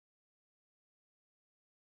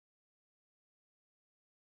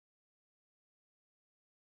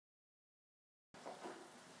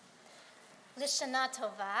L'Shana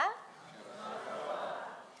Tova.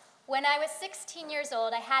 When I was 16 years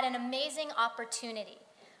old, I had an amazing opportunity.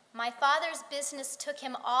 My father's business took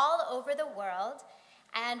him all over the world,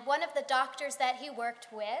 and one of the doctors that he worked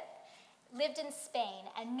with lived in Spain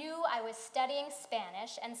and knew I was studying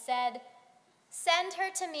Spanish and said, "Send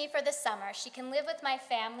her to me for the summer. She can live with my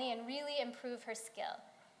family and really improve her skill."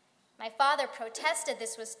 My father protested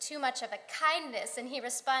this was too much of a kindness, and he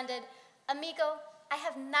responded, "Amigo, I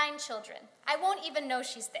have 9 children. I won't even know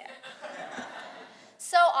she's there."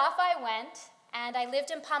 So off I went, and I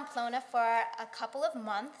lived in Pamplona for a couple of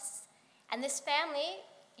months, and this family,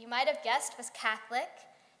 you might have guessed, was Catholic,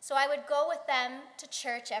 so I would go with them to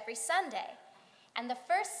church every Sunday. And the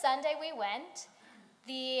first Sunday we went,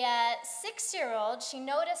 the 6-year-old, she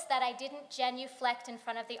noticed that I didn't genuflect in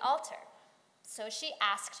front of the altar. So she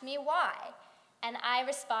asked me why, and I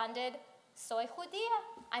responded, "Soy judía,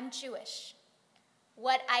 I'm Jewish."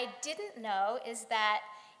 What I didn't know is that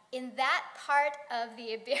in that part of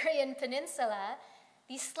the Iberian Peninsula,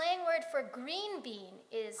 the slang word for green bean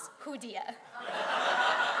is judía.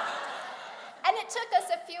 And it took us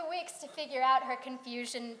a few weeks to figure out her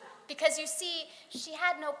confusion because, you see, she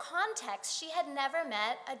had no context. She had never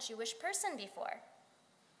met a Jewish person before.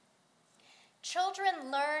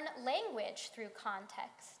 Children learn language through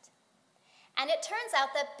context. And it turns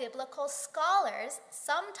out that biblical scholars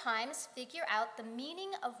sometimes figure out the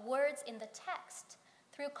meaning of words in the text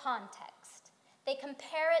through context. They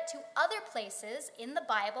compare it to other places in the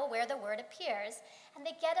Bible where the word appears, and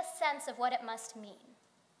they get a sense of what it must mean.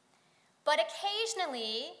 But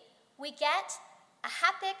occasionally, we get a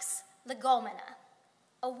hapax legomena,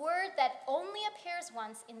 a word that only appears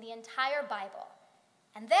once in the entire Bible,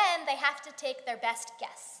 and then they have to take their best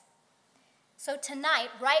guess. So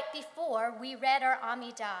tonight, right before we read our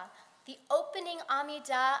Amidah, the opening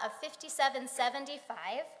Amidah of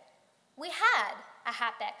 5775, we had a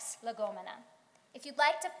hapax legomena. If you'd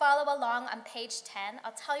like to follow along on page 10,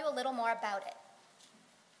 I'll tell you a little more about it.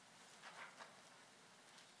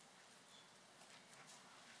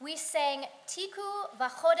 We sang Tiku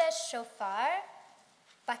v'chodesh shofar,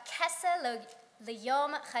 bakesa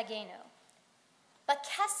leyom chagenu.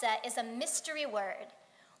 Bakesa is a mystery word,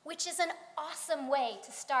 which is an awesome way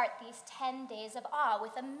to start these 10 days of awe,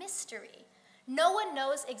 with a mystery. No one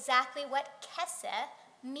knows exactly what keseh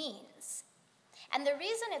means. And the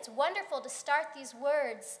reason it's wonderful to start these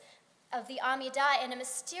words of the Amidah in a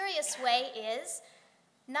mysterious way is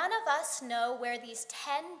none of us know where these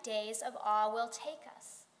 10 days of awe will take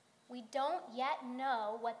us. We don't yet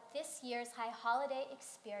know what this year's high holiday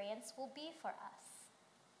experience will be for us.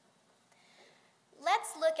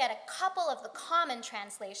 Let's look at a couple of the common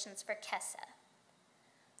translations for keseh.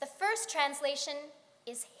 The first translation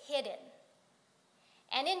is hidden.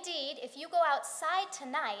 And indeed, if you go outside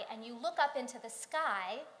tonight and you look up into the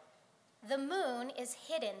sky, the moon is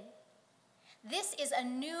hidden. This is a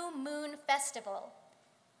new moon festival.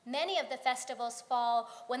 Many of the festivals fall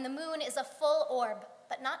when the moon is a full orb,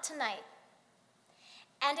 but not tonight.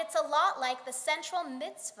 And it's a lot like the central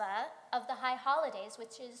mitzvah of the high holidays,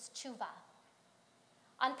 which is tshuva.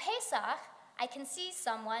 On Pesach, I can see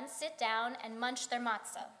someone sit down and munch their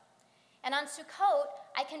matzah. And on Sukkot,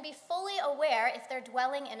 I can be fully aware if they're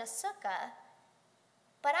dwelling in a sukkah,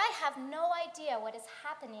 but I have no idea what is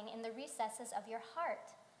happening in the recesses of your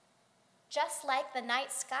heart. Just like the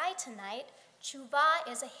night sky tonight, tshuva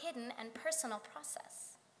is a hidden and personal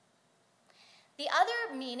process. The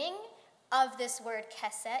other meaning of this word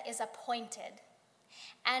keseh is appointed.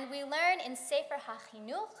 And we learn in Sefer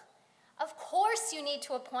HaChinuch, of course you need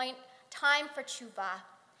to appoint time for tshuva.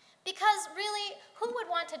 Because really, who would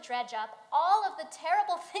want to dredge up all of the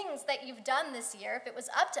terrible things that you've done this year? If it was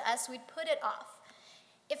up to us, we'd put it off.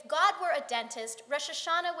 If God were a dentist, Rosh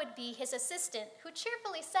Hashanah would be his assistant, who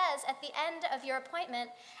cheerfully says at the end of your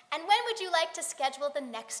appointment, "And when would you like to schedule the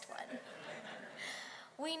next one?"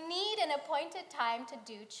 We need an appointed time to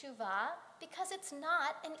do tshuva because it's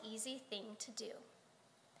not an easy thing to do.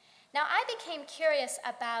 Now, I became curious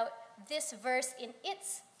about this verse in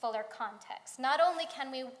its fuller context. Not only can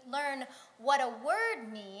we learn what a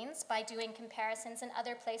word means by doing comparisons in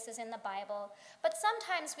other places in the Bible, but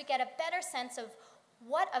sometimes we get a better sense of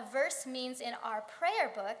what a verse means in our prayer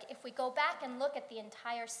book if we go back and look at the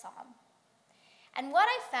entire psalm. And what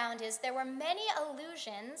I found is there were many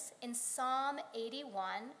allusions in Psalm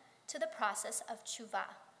 81 to the process of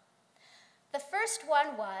tshuva. The first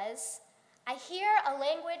one was, "I hear a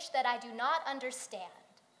language that I do not understand,"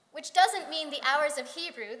 which doesn't mean the hours of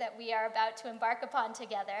Hebrew that we are about to embark upon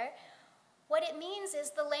together. What it means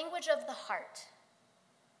is the language of the heart.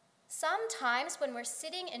 Sometimes when we're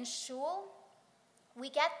sitting in shul, We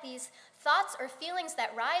get these thoughts or feelings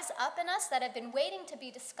that rise up in us that have been waiting to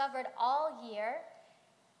be discovered all year,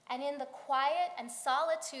 and in the quiet and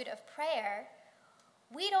solitude of prayer,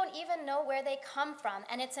 we don't even know where they come from,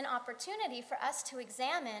 and it's an opportunity for us to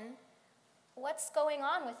examine what's going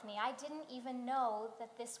on with me. I didn't even know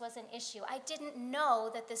that this was an issue. I didn't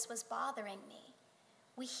know that this was bothering me.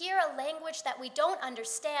 We hear a language that we don't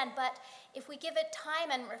understand, but if we give it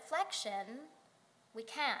time and reflection, we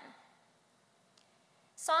can.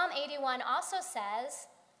 Psalm 81 also says,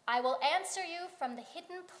 "I will answer you from the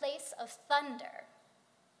hidden place of thunder."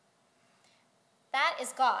 That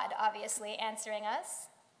is God, obviously, answering us.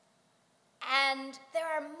 And there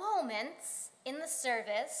are moments in the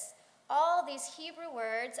service, all these Hebrew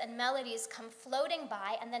words and melodies come floating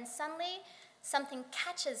by, and then suddenly something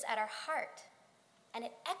catches at our heart, and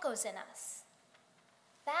it echoes in us.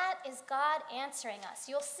 That is God answering us.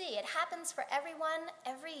 You'll see, it happens for everyone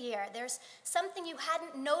every year. There's something you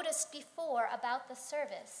hadn't noticed before about the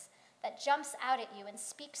service that jumps out at you and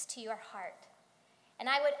speaks to your heart. And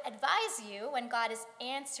I would advise you, when God is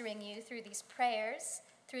answering you through these prayers,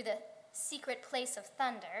 through the secret place of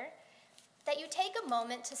thunder, that you take a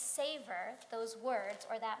moment to savor those words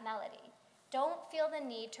or that melody. Don't feel the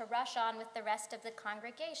need to rush on with the rest of the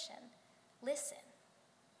congregation. Listen.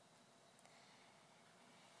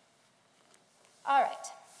 All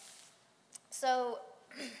right. So,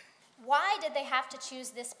 why did they have to choose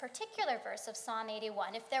this particular verse of Psalm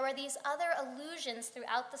 81? If there were these other allusions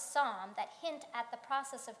throughout the psalm that hint at the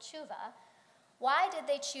process of tshuva, why did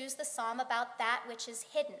they choose the psalm about that which is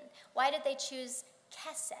hidden? Why did they choose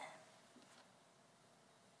keseh?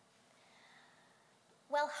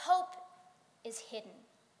 Well, hope is hidden.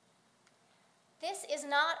 This is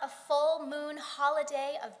not a full moon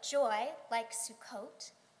holiday of joy like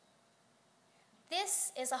Sukkot.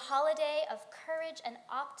 This is a holiday of courage and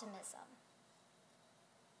optimism.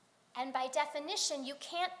 And by definition, you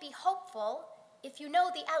can't be hopeful if you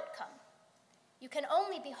know the outcome. You can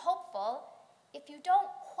only be hopeful if you don't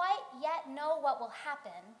quite yet know what will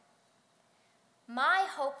happen. My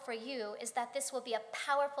hope for you is that this will be a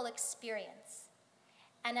powerful experience.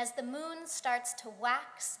 And as the moon starts to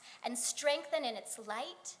wax and strengthen in its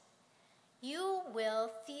light, you will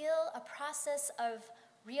feel a process of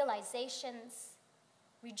realizations,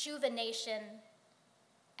 rejuvenation,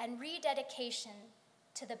 and rededication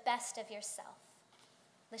to the best of yourself.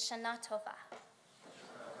 L'shana tova.